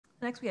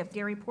Next, we have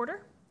Gary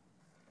Porter.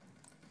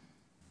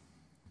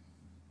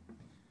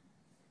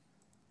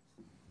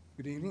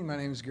 Good evening. My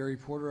name is Gary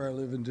Porter. I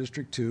live in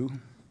District 2.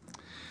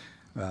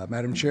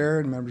 Madam Chair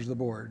and members of the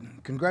board,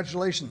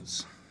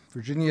 congratulations.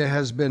 Virginia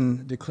has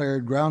been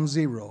declared ground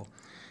zero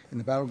in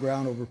the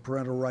battleground over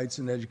parental rights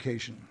and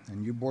education,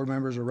 and you board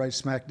members are right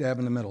smack dab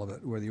in the middle of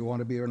it, whether you want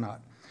to be or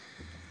not.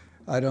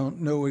 I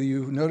don't know whether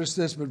you noticed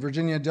this, but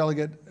Virginia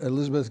Delegate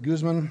Elizabeth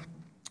Guzman,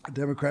 a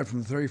Democrat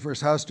from the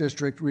 31st House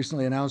District,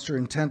 recently announced her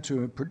intent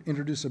to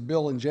introduce a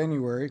bill in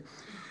January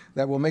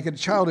that will make it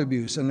child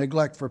abuse and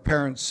neglect for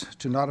parents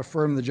to not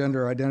affirm the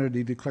gender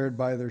identity declared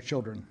by their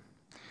children.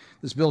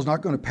 This bill is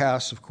not going to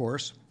pass, of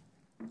course,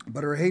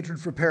 but her hatred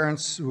for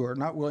parents who are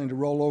not willing to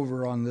roll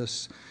over on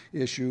this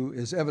issue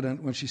is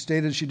evident when she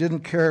stated she didn't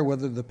care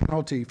whether the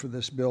penalty for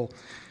this bill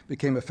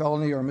became a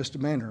felony or a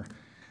misdemeanor.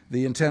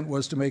 The intent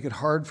was to make it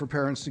hard for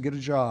parents to get a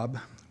job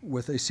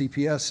with a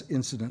CPS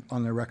incident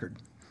on their record.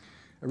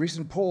 A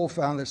recent poll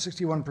found that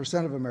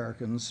 61% of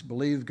Americans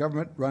believe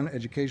government-run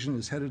education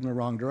is headed in the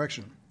wrong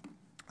direction.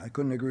 I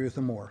couldn't agree with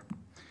them more.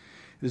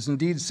 It is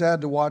indeed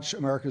sad to watch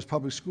America's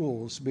public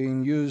schools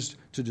being used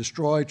to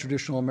destroy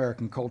traditional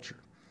American culture.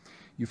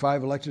 You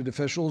 5 elected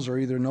officials are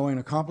either knowing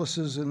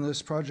accomplices in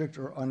this project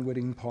or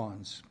unwitting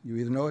pawns. You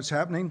either know it's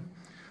happening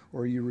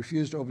or you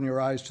refuse to open your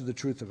eyes to the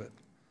truth of it.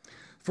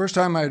 First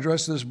time I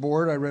addressed this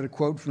board, I read a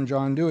quote from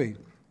John Dewey,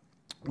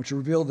 which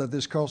revealed that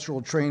this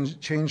cultural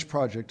change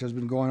project has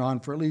been going on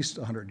for at least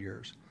 100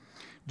 years.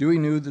 Dewey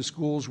knew the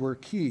schools were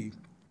key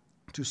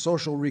to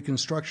social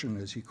reconstruction,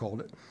 as he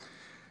called it.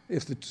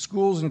 If the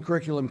schools and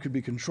curriculum could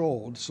be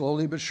controlled,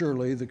 slowly but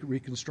surely, the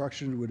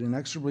reconstruction would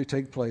inexorably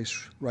take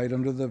place right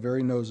under the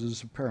very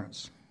noses of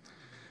parents.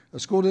 A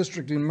school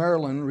district in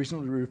Maryland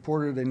recently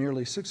reported a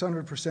nearly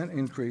 600%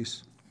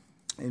 increase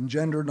in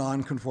gender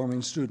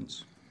non-conforming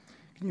students.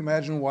 Can you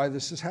imagine why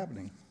this is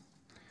happening?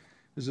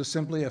 Is this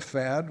simply a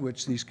fad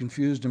which these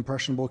confused,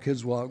 impressionable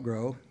kids will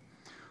outgrow?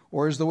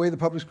 Or is the way the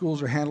public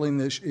schools are handling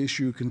this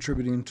issue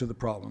contributing to the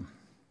problem?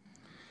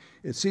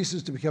 It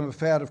ceases to become a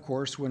fad, of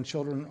course, when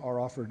children are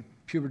offered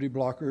puberty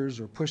blockers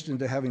or pushed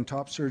into having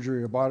top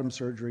surgery or bottom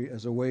surgery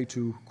as a way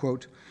to,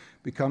 quote,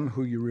 become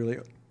who you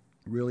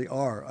really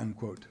are,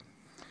 unquote.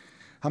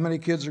 How many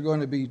kids are going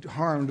to be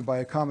harmed by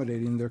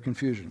accommodating their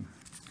confusion?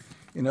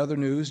 In other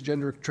news,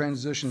 gender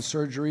transition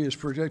surgery is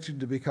projected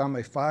to become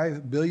a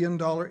 $5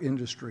 billion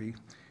industry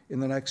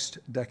in the next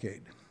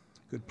decade.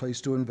 Good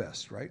place to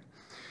invest, right?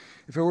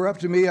 If it were up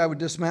to me, I would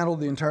dismantle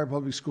the entire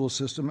public school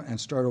system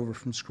and start over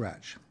from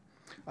scratch.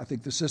 I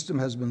think the system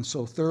has been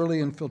so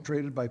thoroughly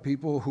infiltrated by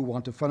people who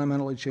want to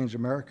fundamentally change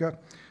America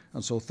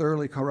and so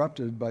thoroughly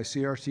corrupted by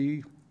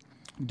CRT,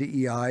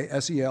 DEI,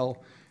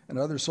 SEL, and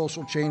other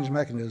social change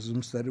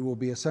mechanisms that it will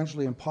be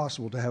essentially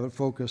impossible to have it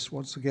focus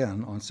once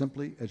again on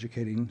simply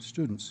educating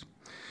students.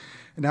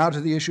 And now to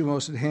the issue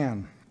most at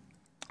hand.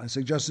 I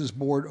suggest this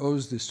board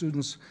owes the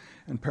students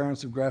and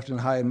parents of Grafton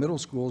High and middle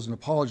schools an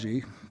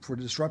apology for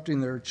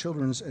disrupting their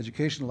children's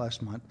education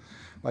last month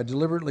by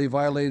deliberately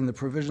violating the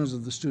provisions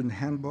of the student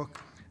handbook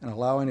and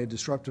allowing a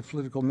disruptive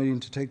political meeting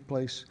to take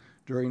place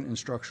during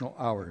instructional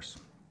hours.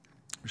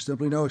 There's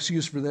simply no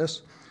excuse for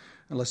this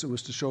unless it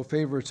was to show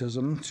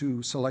favoritism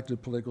to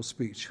selected political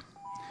speech.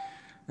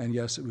 And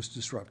yes, it was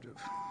disruptive.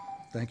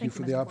 Thank you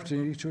for the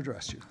opportunity to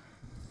address you.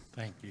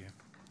 Thank you.